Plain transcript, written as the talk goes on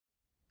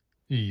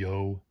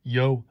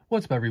Yo,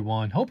 what's up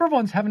everyone? Hope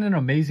everyone's having an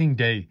amazing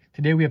day.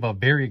 Today we have a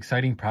very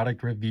exciting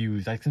product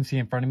reviews. As you can see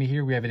in front of me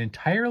here, we have an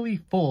entirely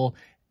full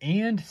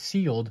and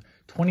sealed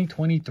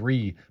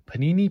 2023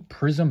 Panini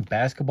Prizm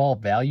Basketball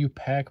Value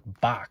Pack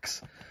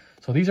box.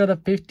 So these are the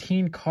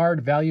 15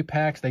 card value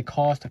packs. They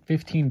cost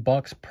 15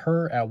 bucks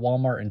per at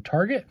Walmart and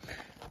Target.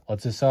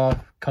 Let's just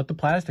cut the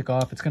plastic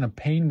off. It's gonna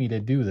pain me to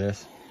do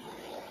this.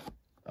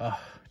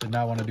 Did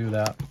not want to do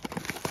that,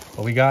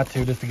 but we got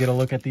to just to get a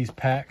look at these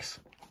packs.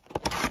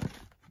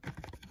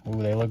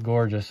 Ooh, they look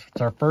gorgeous.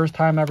 It's our first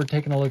time ever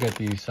taking a look at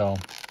these, so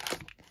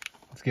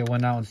let's get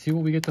one out and see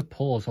what we get to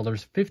pull. So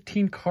there's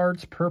 15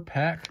 cards per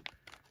pack.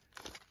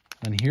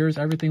 And here's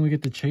everything we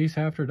get to chase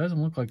after. It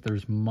doesn't look like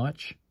there's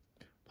much.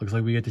 Looks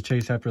like we get to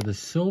chase after the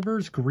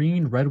silvers,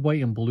 green, red,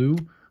 white, and blue,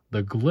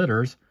 the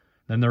glitters.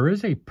 Then there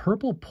is a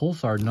purple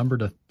pulsar numbered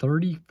to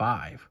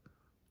 35.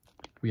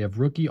 We have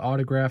rookie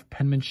autograph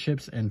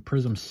penmanships and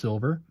Prizm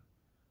silver.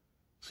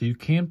 So you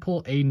can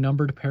pull a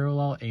numbered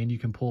parallel and you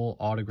can pull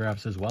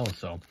autographs as well.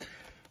 So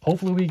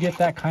hopefully we get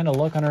that kind of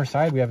luck on our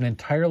side. We have an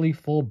entirely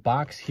full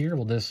box here.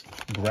 We'll just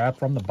grab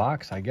from the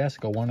box, I guess,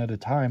 go one at a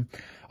time.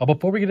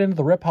 Before we get into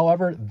the rip,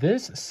 however,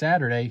 this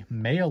Saturday,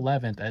 May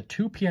 11th at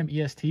 2 p.m.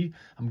 EST,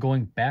 I'm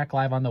going back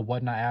live on the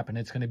Whatnot app, and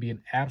it's going to be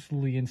an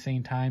absolutely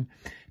insane time.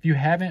 If you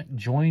haven't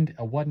joined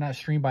a Whatnot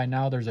stream by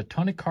now, there's a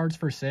ton of cards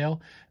for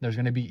sale. There's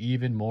going to be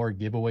even more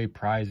giveaway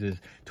prizes.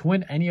 To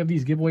win any of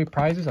these giveaway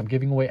prizes, I'm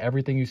giving away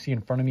everything you see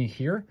in front of me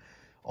here.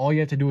 All you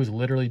have to do is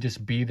literally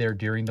just be there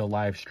during the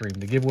live stream.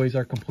 The giveaways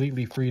are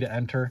completely free to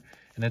enter,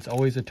 and it's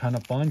always a ton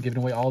of fun,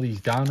 giving away all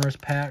these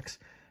Donruss packs.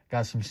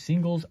 Got some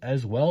singles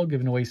as well,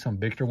 giving away some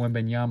Victor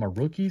Wembanyama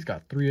rookies.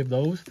 Got 3 of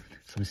those.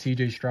 Some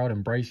CJ Stroud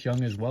and Bryce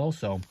Young as well.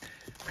 So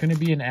it's going to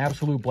be an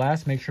absolute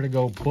blast. Make sure to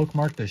go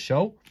bookmark the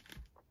show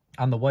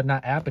on the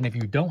Whatnot app. And if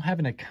you don't have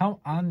an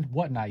account on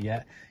Whatnot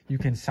yet, you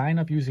can sign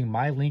up using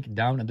my link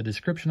down in the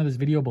description of this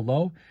video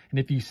below. And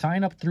if you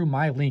sign up through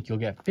my link, you'll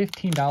get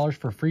 $15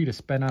 for free to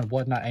spend on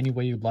Whatnot any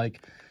way you'd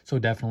like. So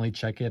definitely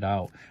check it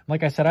out.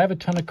 Like I said, I have a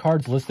ton of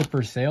cards listed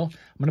for sale.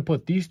 I'm going to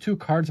put these 2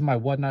 cards in my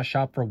Whatnot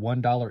shop for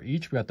 $1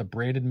 each. We got the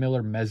Brandon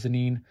Miller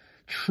Mezzanine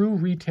True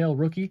Retail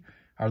Rookie,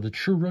 or the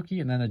True Rookie,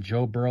 and then the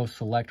Joe Burrow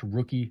Select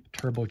Rookie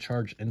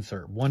Turbocharged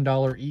Insert.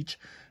 $1 each.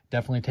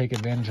 Definitely take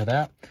advantage of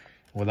that.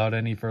 Without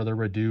any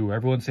further ado,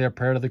 everyone say a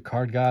prayer to the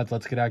card gods.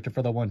 Let's get active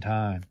for the one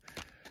time.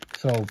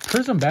 So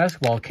Prizm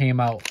Basketball came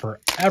out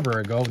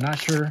forever ago. Not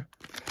sure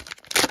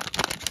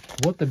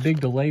what the big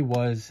delay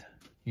was,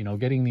 you know,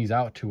 getting these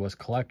out to us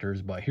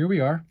collectors, but here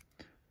we are.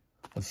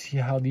 Let's see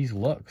how these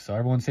look. So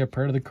everyone say a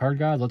prayer to the card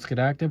gods. Let's get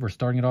active. We're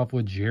starting it off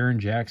with Jaren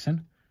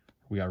Jackson.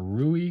 We got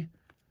Rui.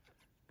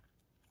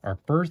 Our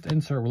first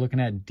insert, we're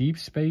looking at Deep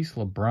Space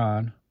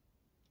LeBron.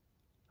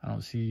 I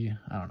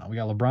don't know. We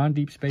got LeBron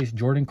Deep Space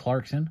Jordan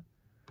Clarkson.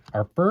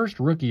 Our first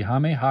rookie,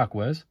 Jaime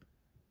Jaquez.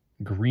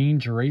 Green,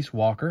 Jarace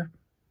Walker.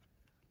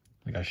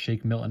 We got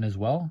Shake Milton as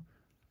well.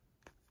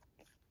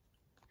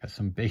 Got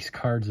some base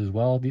cards as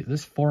well.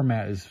 This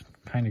format is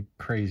kind of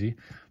crazy.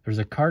 There's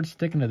a card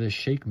sticking to this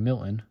Shake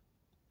Milton.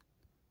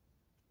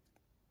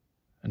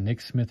 And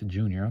Nick Smith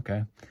Jr.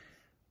 Okay.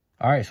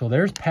 All right, so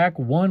there's pack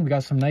 1. We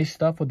got some nice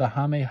stuff with the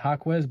Jaime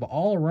Jaquez. But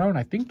all around,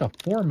 I think the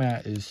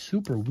format is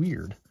super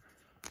weird.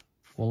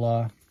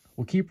 We'll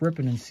keep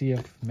ripping and see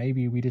if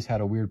maybe we just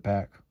had a weird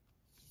pack.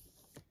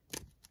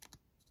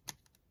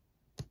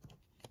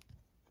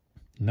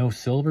 No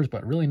silvers,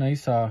 but really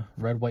nice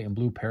red, white, and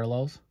blue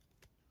parallels.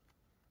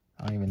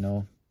 I don't even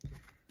know.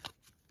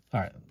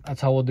 All right,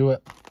 that's how we'll do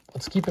it.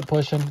 Let's keep it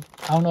pushing.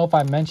 I don't know if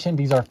I mentioned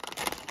these are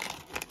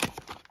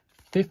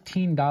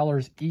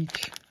 $15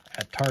 each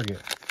at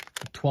Target.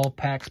 12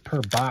 packs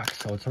per box,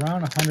 so it's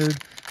around 100.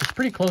 It's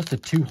pretty close to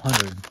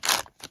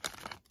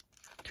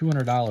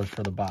 $200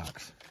 for the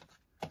box.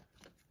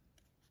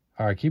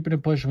 All right, keeping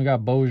it pushing. We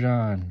got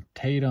Bojan,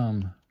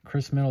 Tatum,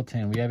 Chris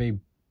Middleton. We have a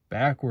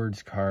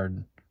backwards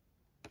card.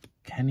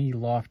 Kenny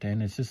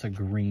Lofton. It's just a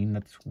green.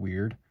 That's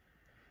weird.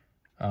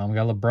 We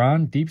got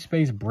LeBron, Deep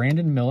Space,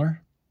 Brandon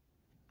Miller.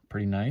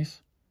 Pretty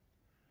nice.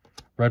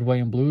 Red,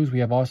 white, and blues. We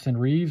have Austin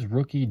Reeves,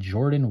 rookie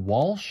Jordan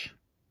Walsh.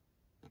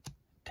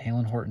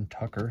 Talen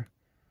Horton-Tucker.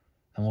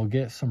 And we'll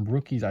get some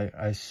rookies, I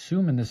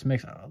assume, in this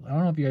mix. I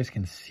don't know if you guys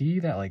can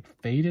see that, like,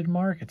 faded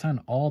mark. It's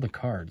on all the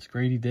cards.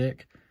 Grady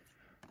Dick,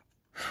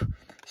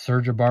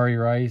 Serge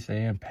Jabari Rice,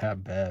 and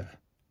Pat Bev.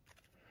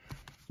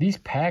 These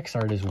packs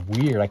are just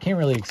weird. I can't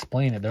really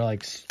explain it. They're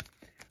like,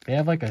 they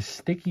have like a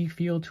sticky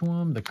feel to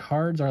them. The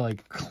cards are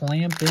like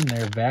clamped in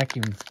there,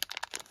 vacuum.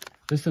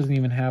 This doesn't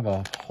even have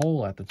a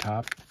hole at the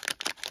top.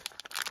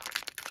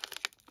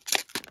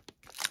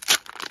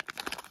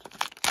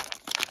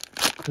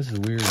 This is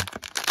weird.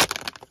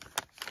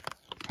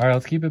 All right,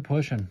 let's keep it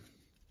pushing.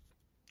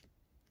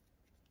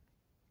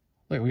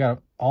 Look, we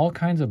got all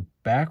kinds of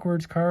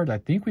backwards cards. I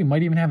think we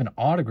might even have an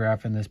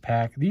autograph in this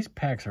pack. These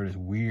packs are just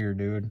weird,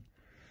 dude.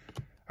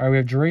 All right, we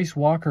have Jarace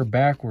Walker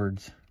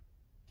backwards.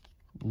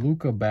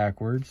 Luka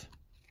backwards.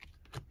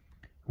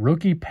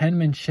 Rookie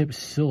penmanship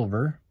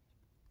silver.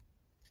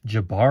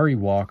 Jabari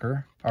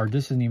Walker. Or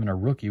this isn't even a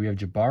rookie. We have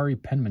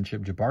Jabari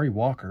penmanship, Jabari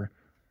Walker.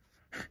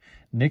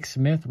 Nick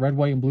Smith, red,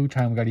 white, and blue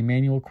time. We got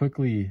Emmanuel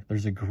Quickly.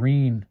 There's a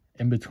green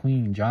in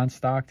between. John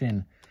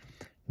Stockton.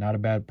 Not a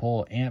bad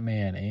pull.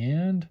 Ant-Man.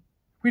 And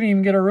we didn't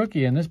even get a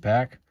rookie in this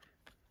pack.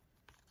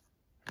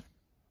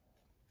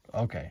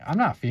 Okay, I'm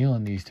not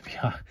feeling these, to be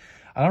honest.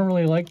 I don't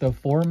really like the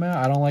format.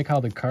 I don't like how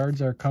the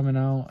cards are coming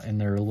out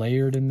and they're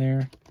layered in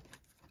there.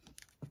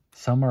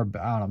 Some are,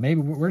 I don't know,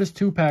 maybe we're just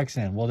 2 packs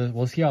in.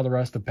 We'll see how the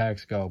rest of the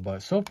packs go.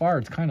 But so far,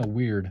 it's kind of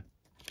weird.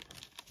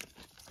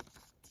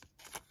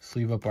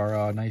 Sleeve up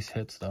our nice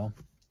hits, though.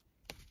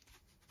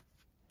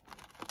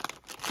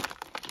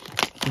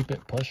 Let's keep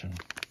it pushing.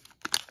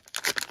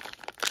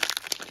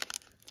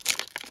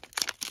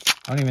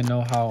 I don't even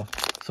know how.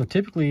 So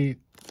typically,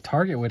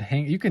 Target would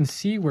hang. You can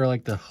see where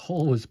like the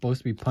hole was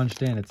supposed to be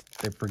punched in.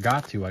 They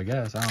forgot to, I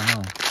guess. I don't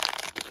know.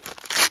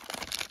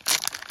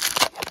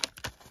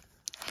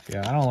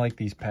 Yeah, I don't like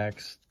these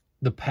packs.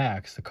 The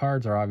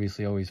cards are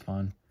obviously always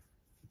fun.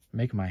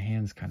 Make my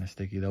hands kind of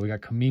sticky though. We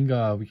got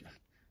Kaminga.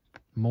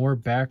 More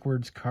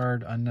backwards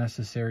card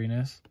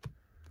unnecessariness.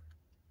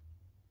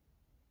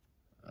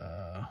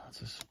 Let's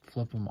just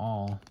flip them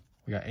all.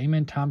 We got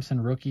Amen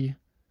Thompson rookie,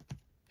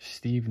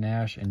 Steve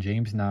Nash, and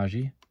James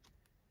Najee.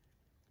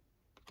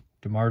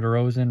 DeMar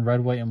DeRozan,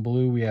 red, white, and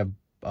blue. We have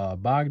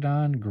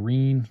Bogdan,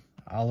 green,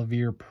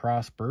 Olivier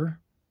Prosper,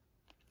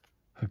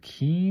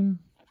 Hakeem.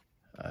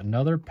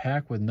 Another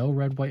pack with no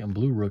red, white, and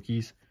blue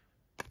rookies.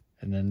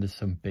 And then there's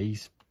some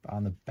base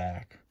on the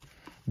back.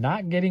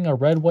 Not getting a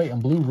red, white,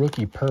 and blue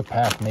rookie per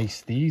pack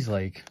makes these,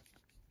 like,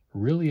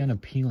 really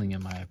unappealing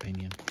in my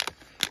opinion.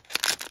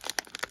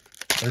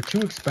 They're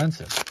too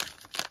expensive.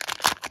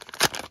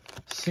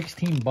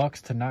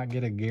 $16 to not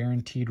get a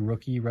guaranteed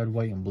rookie, red,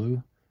 white, and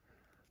blue.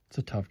 It's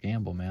a tough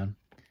gamble, man.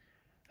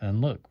 And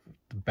look,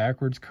 the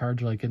backwards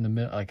cards are, like, in the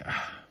middle. Like,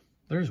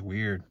 there's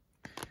weird.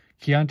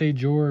 Keontae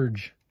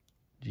George.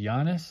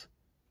 Giannis.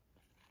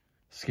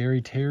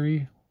 Scary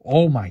Terry.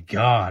 Oh, my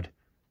God.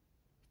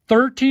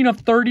 13 of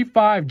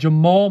 35,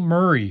 Jamal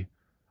Murray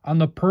on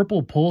the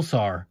purple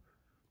Pulsar.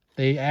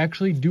 They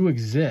actually do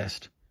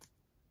exist.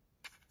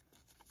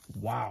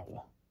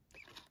 Wow.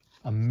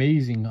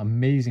 Amazing,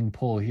 amazing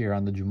pull here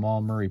on the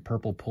Jamal Murray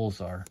purple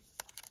Pulsar.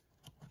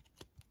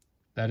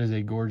 That is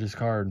a gorgeous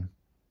card.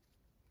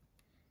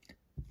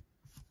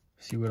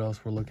 See what else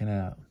we're looking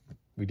at.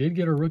 We did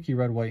get a rookie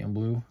red, white, and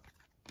blue.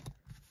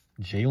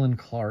 Jalen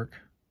Clark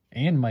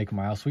and Mike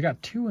Miles. So we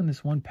got 2 in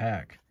this one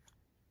pack.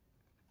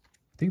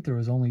 I think there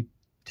was only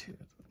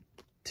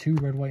two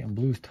red, white, and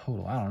blues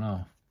total. I don't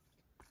know.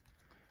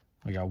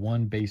 We got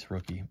 1 base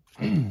rookie.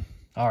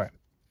 All right.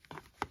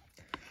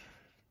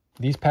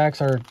 These packs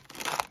they're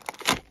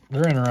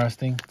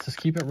interesting. Let's just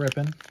keep it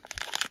ripping.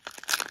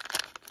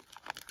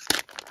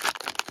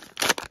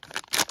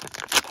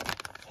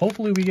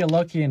 Hopefully we get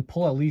lucky and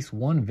pull at least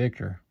 1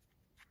 Victor.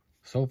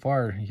 So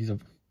far, he's a...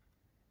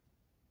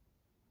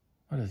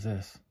 What is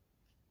this?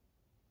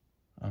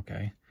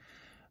 Okay.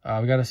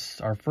 We got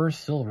our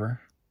first silver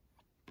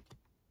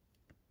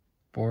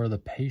for the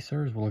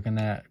Pacers. We're looking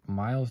at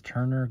Miles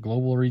Turner,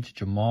 Global Reach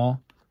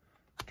Jamal,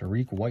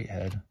 Tariq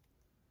Whitehead,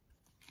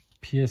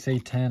 PSA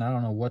 10. I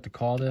don't know what to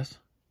call this.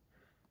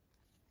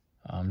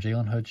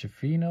 Jalen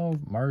Hood-Schifino,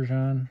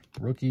 Marjan,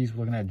 rookies.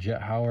 We're looking at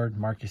Jet Howard,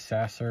 Marcus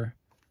Sasser.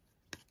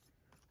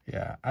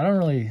 Yeah, I don't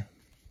really...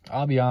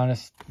 I'll be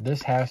honest,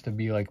 this has to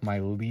be like my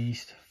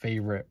least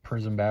favorite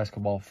Prizm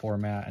basketball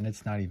format, and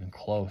it's not even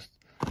close.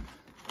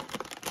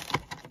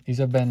 These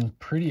have been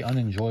pretty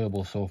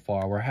unenjoyable so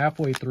far. We're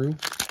halfway through.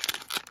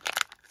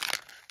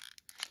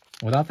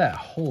 Without that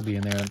hole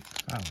being there,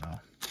 I don't know.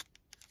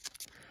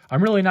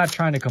 I'm really not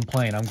trying to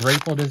complain. I'm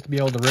grateful just to be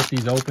able to rip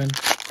these open.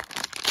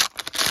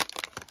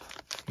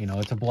 You know,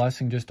 it's a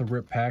blessing just to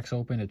rip packs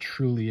open. It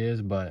truly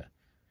is, but...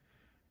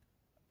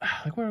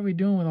 Like, what are we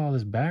doing with all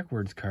this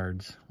backwards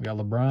cards? We got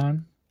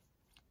LeBron.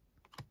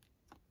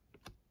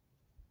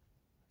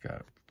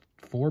 Got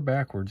 4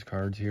 backwards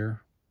cards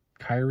here.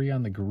 Kyrie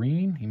on the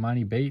green.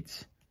 Imani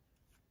Bates.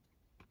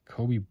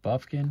 Kobe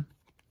Buffkin.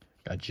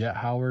 Got Jet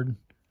Howard.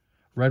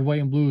 Red,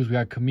 white, and blues. We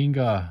got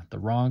Kaminga. The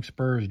wrong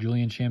Spurs.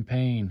 Julian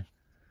Champagne.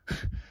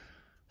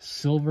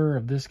 Silver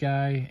of this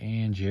guy.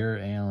 And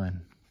Jarrett Allen.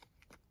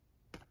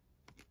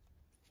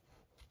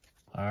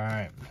 All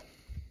right.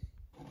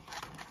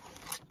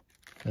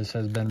 This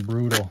has been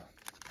brutal.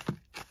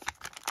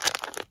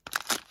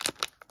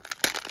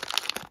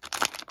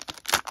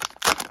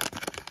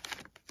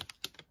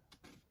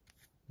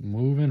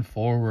 Moving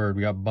forward,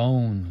 we got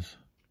Bones,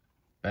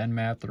 Ben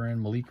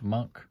Mathurin, Malik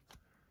Monk,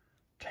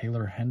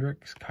 Taylor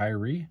Hendricks,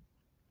 Kyrie,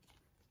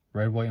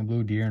 red, white, and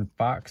blue, De'Aaron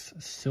Fox,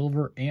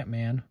 silver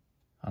Ant-Man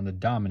on the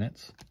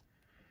dominance,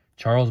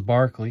 Charles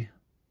Barkley.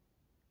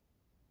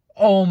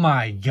 Oh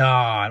my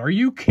God, are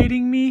you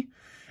kidding me?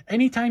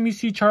 Anytime you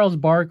see Charles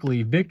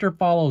Barkley, Victor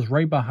follows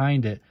right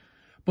behind it.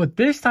 But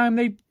this time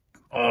they...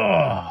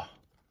 Oh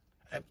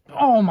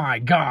my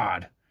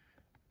God.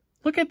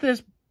 Look at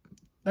this.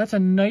 That's a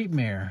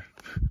nightmare.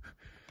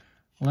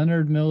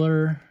 Leonard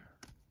Miller.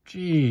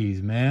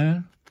 Jeez,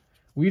 man.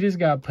 We just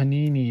got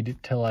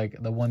Panini'd to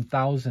like the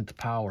 1000th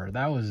power.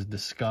 That was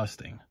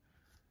disgusting.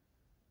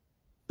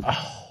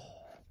 Oh.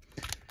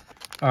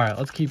 All right,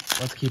 let's keep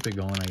it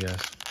going, I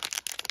guess.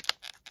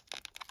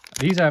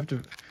 These have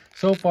to,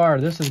 so far,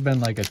 this has been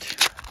like a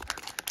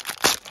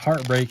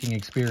heartbreaking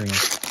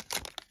experience.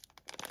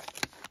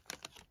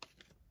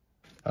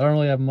 I don't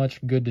really have much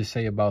good to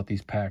say about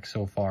these packs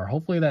so far.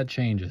 Hopefully that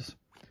changes.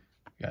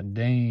 We got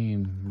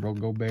Dame,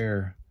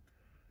 Gobert.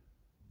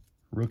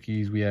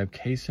 Rookies, we have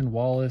Kaysen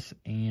Wallace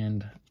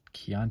and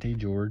Keontae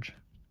George.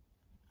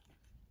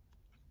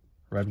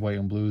 Red, white,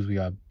 and blues, we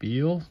got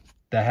Beal.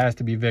 That has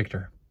to be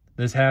Victor.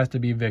 This has to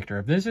be Victor.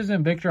 If this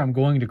isn't Victor, I'm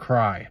going to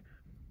cry.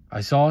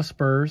 I saw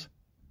Spurs.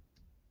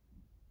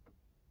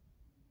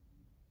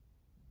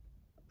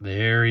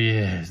 There he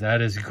is.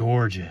 That is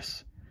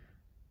gorgeous.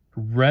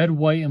 Red,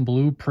 white, and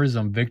blue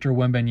Prizm. Victor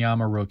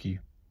Wembanyama rookie.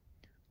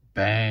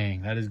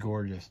 Bang. That is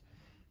gorgeous.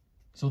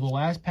 So the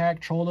last pack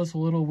trolled us a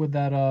little with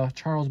that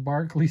Charles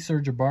Barkley,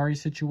 Serge Ibaka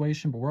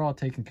situation, but we're all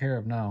taken care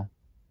of now.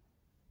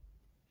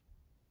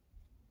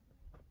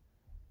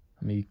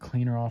 Let me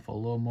clean her off a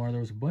little more. There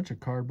was a bunch of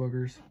card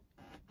boogers.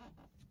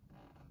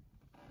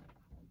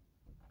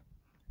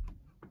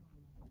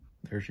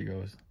 There she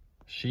goes.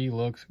 She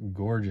looks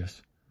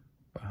gorgeous.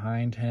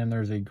 Behind him,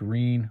 there's a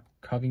green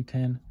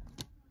Covington.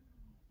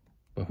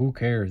 But who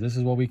cares? This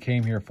is what we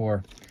came here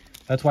for.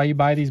 That's why you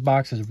buy these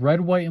boxes. Red,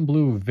 white, and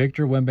blue.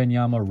 Victor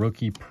Wembanyama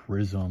rookie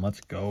Prizm.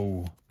 Let's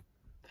go.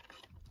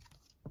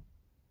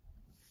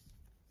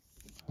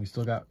 We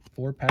still got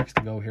 4 packs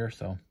to go here,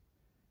 so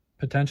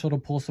potential to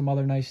pull some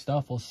other nice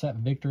stuff. We'll set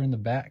Victor in the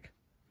back.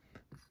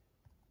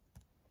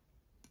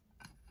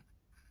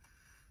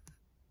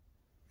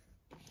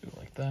 Do it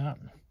like that.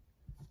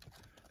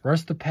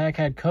 Rest of the pack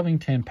had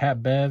Covington,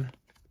 Pat Bev,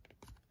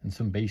 and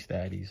some base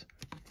daddies.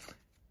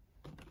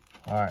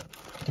 All right,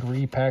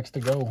 3 packs to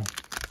go.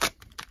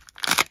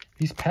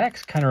 These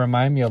packs kind of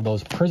remind me of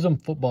those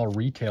Prizm football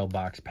retail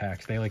box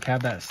packs. They like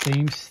have that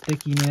same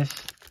stickiness.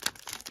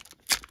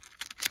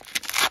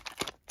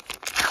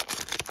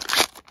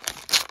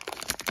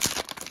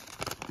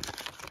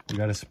 We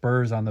got a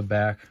Spurs on the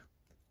back.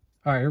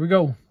 All right, here we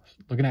go.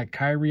 Looking at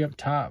Kyrie up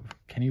top.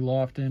 Kenny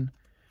Lofton.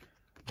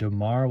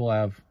 DeMar will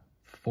have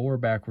 4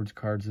 backwards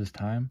cards this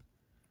time.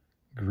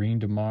 Green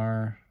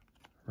DeMar,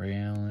 Ray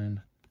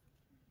Allen,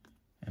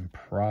 and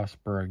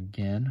Prosper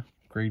again.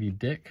 Grady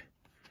Dick.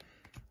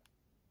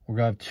 We're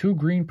going to have 2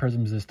 green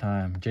Prizms this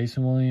time.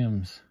 Jason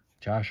Williams,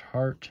 Josh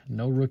Hart.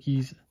 No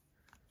rookies.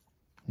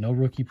 No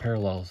rookie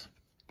parallels.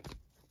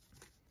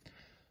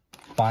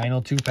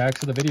 Final 2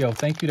 packs of the video.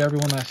 Thank you to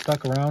everyone that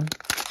stuck around.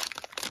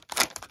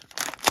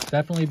 It's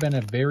definitely been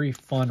a very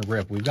fun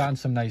rip. We've gotten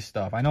some nice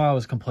stuff. I know I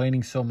was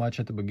complaining so much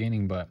at the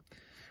beginning, but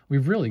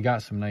we've really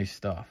got some nice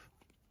stuff.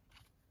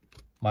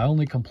 My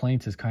only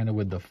complaint is kind of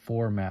with the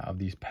format of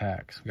these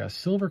packs. We got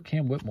silver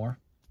Cam Whitmore,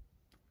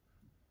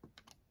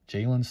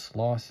 Jalen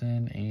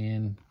Slauson,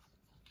 and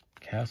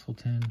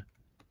Castleton,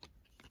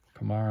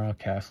 Kamara,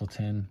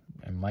 Castleton,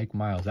 and Mike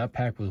Miles. That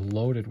pack was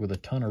loaded with a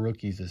ton of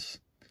rookies. It's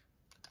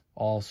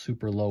all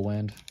super low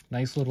end.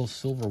 Nice little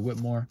silver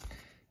Whitmore.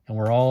 And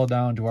we're all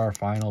down to our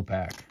final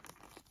pack.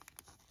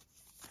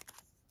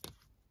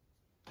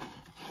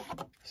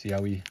 See how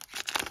we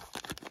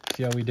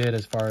did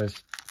as far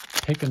as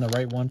picking the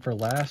right one for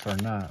last or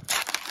not.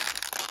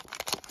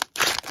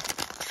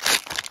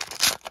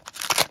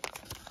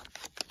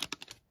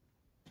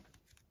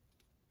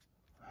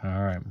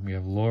 All right, we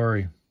have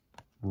Laurie,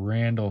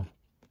 Randall,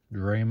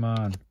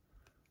 Draymond.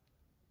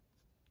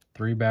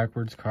 3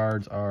 backwards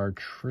cards are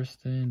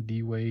Tristan,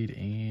 D-Wade,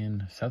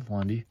 and Seth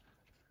Lundy.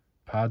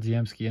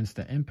 Podziemski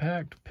Instant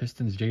Impact.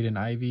 Pistons Jaden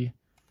Ivey.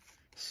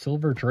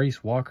 Silver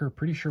Trace Walker.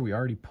 Pretty sure we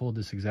already pulled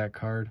this exact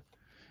card.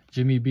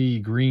 Jimmy B.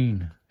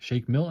 Green.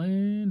 Shake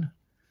Milton.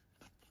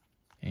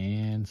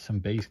 And some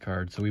base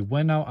cards. So we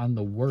went out on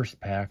the worst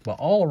pack. But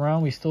all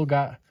around we still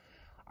got,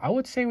 I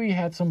would say we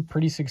had some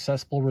pretty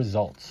successful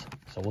results.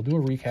 So we'll do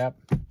a recap.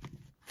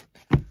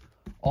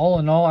 All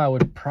in all, I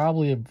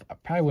probably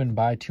wouldn't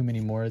buy too many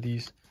more of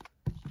these.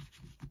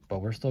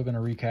 But we're still going to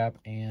recap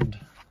and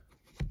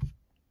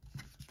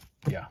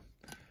yeah.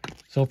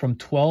 So from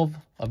 12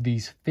 of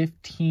these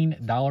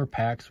 $15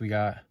 packs, we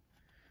got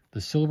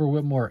the Silver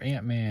Whitmore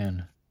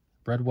Ant-Man,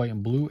 Red, White,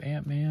 and Blue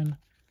Ant-Man.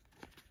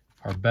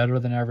 Our better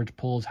than average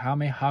pulls,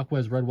 Jaime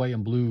Jaquez, Red, White,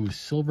 and Blue,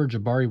 Silver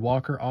Jabari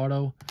Walker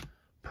Auto,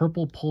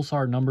 Purple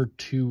Pulsar number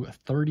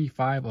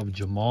 235 of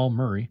Jamal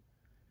Murray,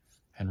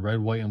 and Red,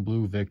 White, and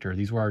Blue Victor.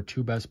 These were our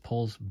 2 best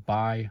pulls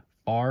by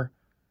far.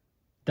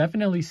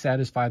 Definitely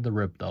satisfied the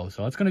rip though.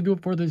 So that's going to do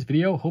it for this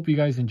video. Hope you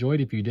guys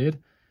enjoyed. If you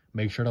did,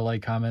 make sure to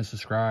like, comment,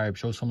 subscribe,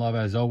 show some love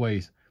as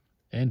always,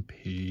 and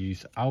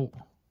peace out.